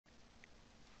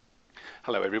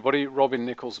Hello everybody, Robin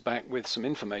Nichols back with some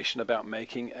information about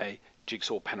making a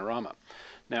jigsaw panorama.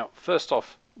 Now first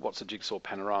off, what's a jigsaw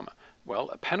panorama? Well,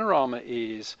 a panorama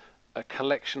is a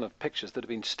collection of pictures that have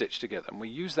been stitched together, and we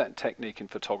use that technique in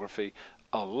photography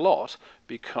a lot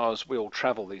because we all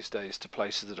travel these days to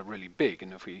places that are really big,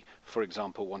 and if we, for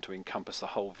example, want to encompass the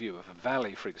whole view of a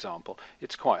valley, for example,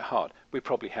 it's quite hard. We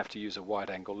probably have to use a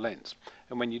wide-angle lens,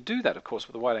 and when you do that, of course,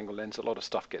 with a wide-angle lens, a lot of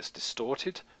stuff gets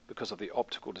distorted because of the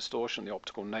optical distortion, the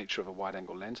optical nature of a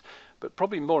wide-angle lens. But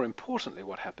probably more importantly,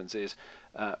 what happens is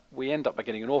we end up by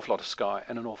getting an awful lot of sky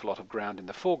and an awful lot of ground in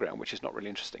the foreground, which is not really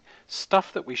interesting.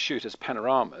 Stuff that we shoot as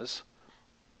panoramas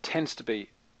tends to be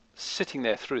sitting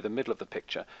there through the middle of the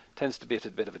picture, tends to be at a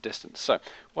bit of a distance. So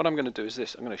what I'm going to do is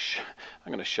this. I'm going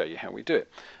to show you how we do it.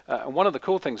 And one of the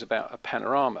cool things about a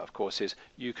panorama, of course, is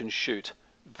you can shoot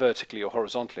vertically or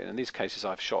horizontally. And in these cases,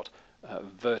 I've shot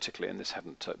vertically, and this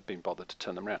hadn't been bothered to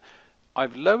turn them around.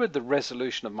 I've lowered the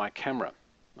resolution of my camera.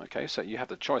 Okay, so you have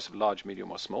the choice of large,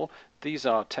 medium, or small. These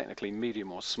are technically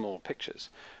medium or small pictures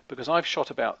because I've shot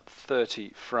about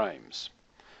 30 frames.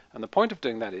 And the point of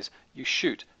doing that is you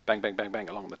shoot bang, bang, bang, bang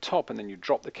along the top, and then you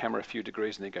drop the camera a few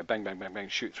degrees, and then you go bang, bang, bang, bang,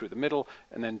 shoot through the middle,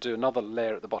 and then do another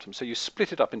layer at the bottom. So you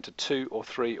split it up into 2 or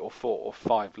 3 or 4 or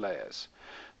 5 layers.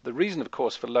 The reason, of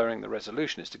course, for lowering the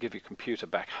resolution is to give your computer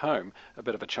back home a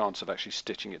bit of a chance of actually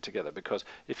stitching it together, because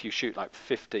if you shoot like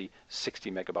 50,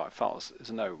 60 megabyte files,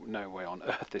 there's no way on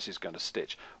earth this is going to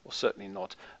stitch, or certainly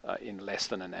not in less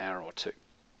than an hour or two.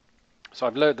 So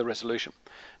I've lowered the resolution.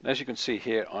 And as you can see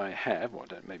here, I have, well,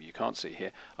 maybe you can't see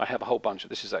here, I have a whole bunch of,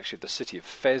 this is actually the city of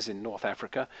Fez in North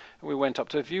Africa, and we went up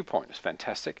to a viewpoint. It's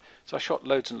fantastic. So I shot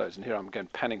loads and loads, and here I'm going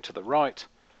panning to the right,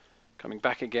 coming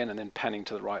back again, and then panning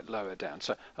to the right, lower down.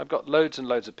 So I've got loads and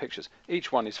loads of pictures.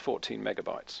 Each one is 14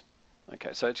 megabytes. Okay,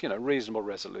 so it's, reasonable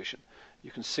resolution.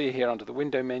 You can see here under the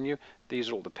window menu, these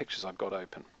are all the pictures I've got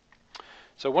open.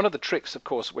 So one of the tricks, of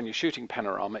course, when you're shooting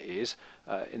panorama is,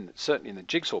 certainly in the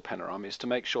jigsaw panorama, is to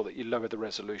make sure that you lower the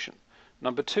resolution.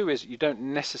 Number two is you don't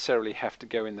necessarily have to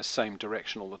go in the same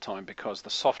direction all the time because the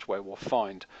software will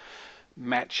find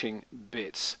matching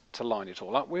bits to line it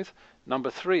all up with.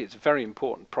 Number three, it's very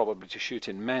important probably to shoot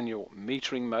in manual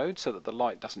metering mode so that the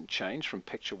light doesn't change from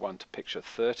picture 1 to picture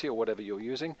 30 or whatever you're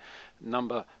using.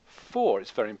 Number four, it's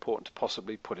very important to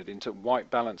possibly put it into white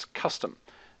balance custom,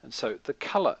 and so the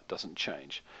color doesn't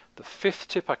change. The fifth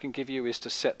tip I can give you is to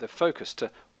set the focus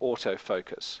to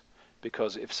autofocus,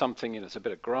 because if something, it's a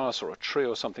bit of grass or a tree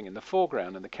or something in the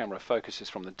foreground and the camera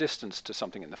focuses from the distance to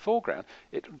something in the foreground,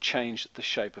 it will change the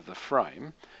shape of the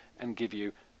frame and give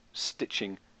you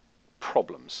stitching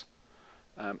problems.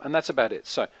 And that's about it.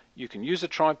 So you can use a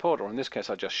tripod, or in this case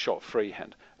I just shot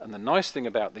freehand. And the nice thing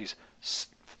about these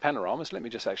panoramas, let me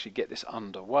just actually get this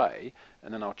underway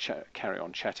and then I'll carry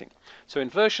on chatting. So in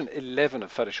version 11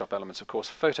 of Photoshop Elements, of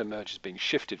course, Photomerge has been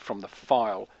shifted from the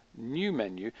File New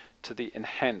menu to the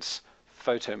Enhance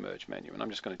Photomerge menu, and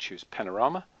I'm just going to choose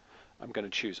Panorama. I'm going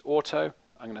to choose Auto.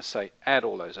 I'm going to say Add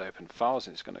all those open files,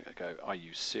 and it's going to go, Are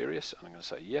you serious? And I'm going to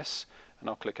say Yes, and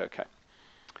I'll click OK.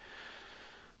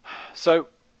 So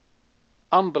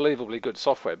unbelievably good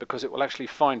software, because it will actually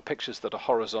find pictures that are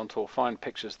horizontal, find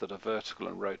pictures that are vertical,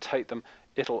 and rotate them.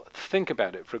 It'll think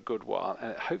about it for a good while,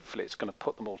 and hopefully it's going to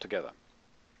put them all together.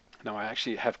 Now, I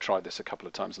actually have tried this a couple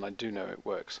of times, and I do know it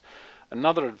works.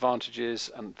 Another advantage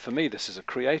is, and for me this is a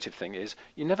creative thing, is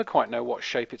you never quite know what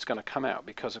shape it's going to come out,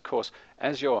 because of course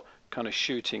as you're kind of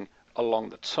shooting along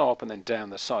the top and then down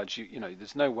the sides,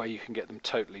 there's no way you can get them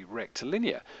totally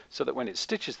rectilinear, so that when it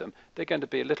stitches them, they're going to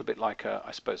be a little bit like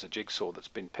I suppose a jigsaw that's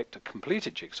been picked, a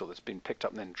completed jigsaw that's been picked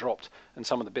up and then dropped, and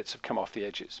some of the bits have come off the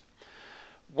edges.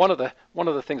 One of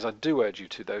the things I do urge you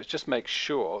to, though, is just make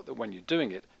sure that when you're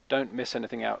doing it, don't miss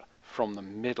anything out from the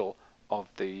middle of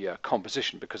the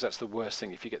composition, because that's the worst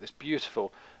thing. If you get this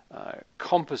beautiful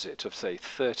composite of, say,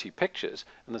 30 pictures,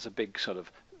 and there's a big sort of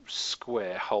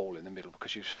square hole in the middle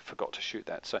because you forgot to shoot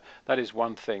that. So that is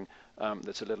one thing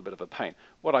that's a little bit of a pain.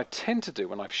 What I tend to do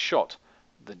when I've shot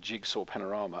the jigsaw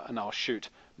panorama, and I'll shoot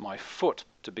my foot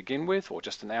to begin with, or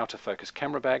just an outer focus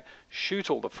camera bag, shoot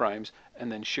all the frames, and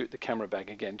then shoot the camera bag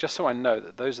again, just so I know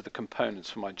that those are the components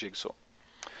for my jigsaw.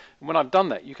 And when I've done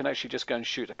that, you can actually just go and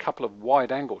shoot a couple of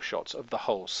wide angle shots of the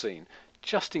whole scene,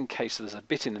 just in case there's a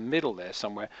bit in the middle there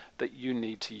somewhere that you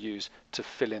need to use to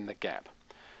fill in the gap.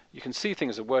 You can see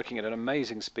things are working at an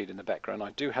amazing speed in the background.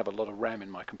 I do have a lot of RAM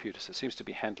in my computer, so it seems to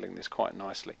be handling this quite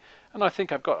nicely. And I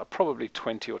think I've got probably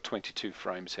 20 or 22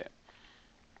 frames here.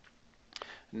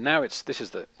 Now this is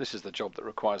the job that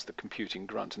requires the computing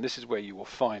grunt, and this is where you will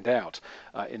find out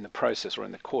in the process or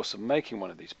in the course of making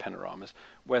one of these panoramas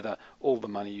whether all the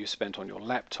money you spent on your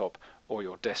laptop or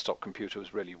your desktop computer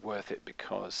was really worth it,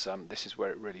 because this is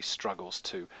where it really struggles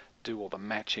to do all the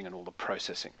matching and all the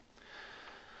processing.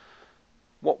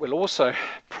 What we'll also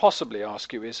possibly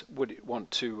ask you is, would you want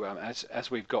to,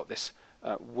 as we've got this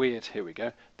weird, here we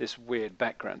go, this weird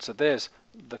background. So there's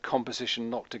the composition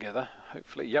knocked together,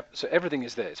 hopefully. Yep, so everything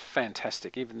is there. It's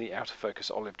fantastic, even the out of focus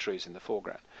olive trees in the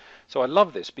foreground. So I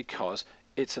love this because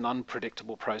it's an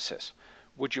unpredictable process.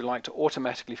 Would you like to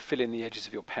automatically fill in the edges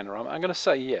of your panorama? I'm going to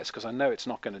say yes, because I know it's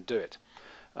not going to do it,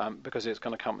 because it's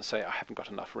going to come and say, I haven't got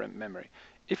enough memory.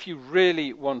 If you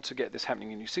really want to get this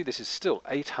happening, and you see this is still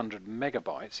 800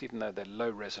 megabytes, even though they're low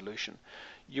resolution,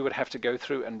 you would have to go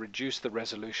through and reduce the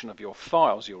resolution of your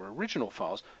files, your original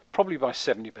files, probably by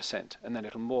 70%, and then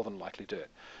it'll more than likely do it.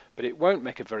 But it won't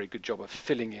make a very good job of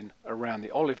filling in around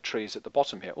the olive trees at the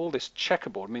bottom here. All this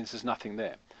checkerboard means there's nothing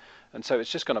there. And so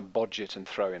it's just going to bodge it and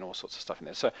throw in all sorts of stuff in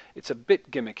there. So it's a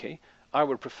bit gimmicky. I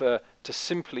would prefer to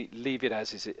simply leave it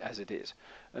as it is.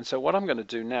 And so what I'm going to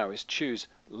do now is choose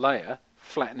Layer,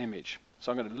 Flatten Image.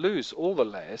 So I'm going to lose all the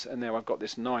layers, and now I've got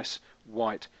this nice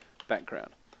white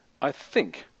background. I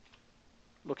think,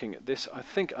 looking at this, I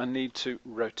think I need to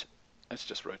rotate. Let's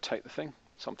just rotate the thing,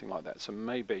 something like that. So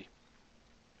maybe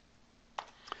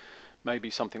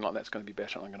something like that's going to be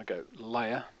better. I'm going to go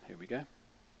Layer. Here we go.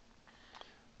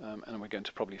 And we're going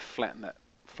to probably flatten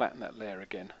that layer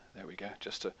again. There we go,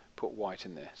 just to put white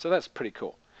in there. So that's pretty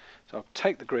cool. So I'll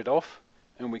take the grid off,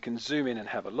 and we can zoom in and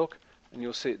have a look, and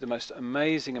you'll see the most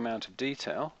amazing amount of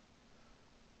detail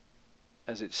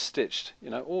as it's stitched. You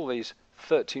know, all these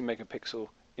 13 megapixel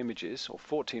images or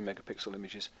 14 megapixel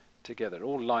images together. It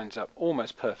all lines up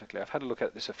almost perfectly. I've had a look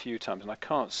at this a few times, and I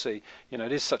can't see, you know,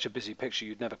 it is such a busy picture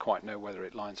you'd never quite know whether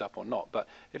it lines up or not, but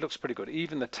it looks pretty good.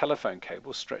 Even the telephone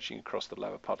cables stretching across the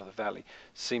lower part of the valley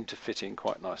seem to fit in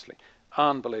quite nicely.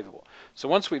 Unbelievable. So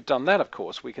once we've done that, of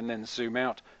course, we can then zoom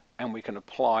out and we can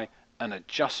apply an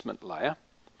adjustment layer,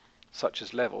 such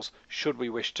as levels, should we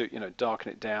wish to, you know,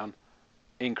 darken it down,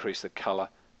 increase the color,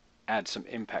 add some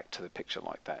impact to the picture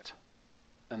like that.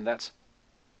 And that's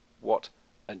what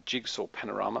a Jigsaw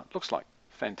panorama looks like.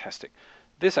 Fantastic.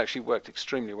 This actually worked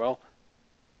extremely well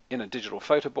in a digital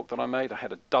photo book that I made. I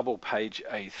had a double page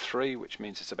A3, which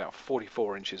means it's about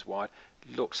 44 inches wide.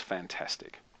 Looks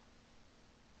fantastic.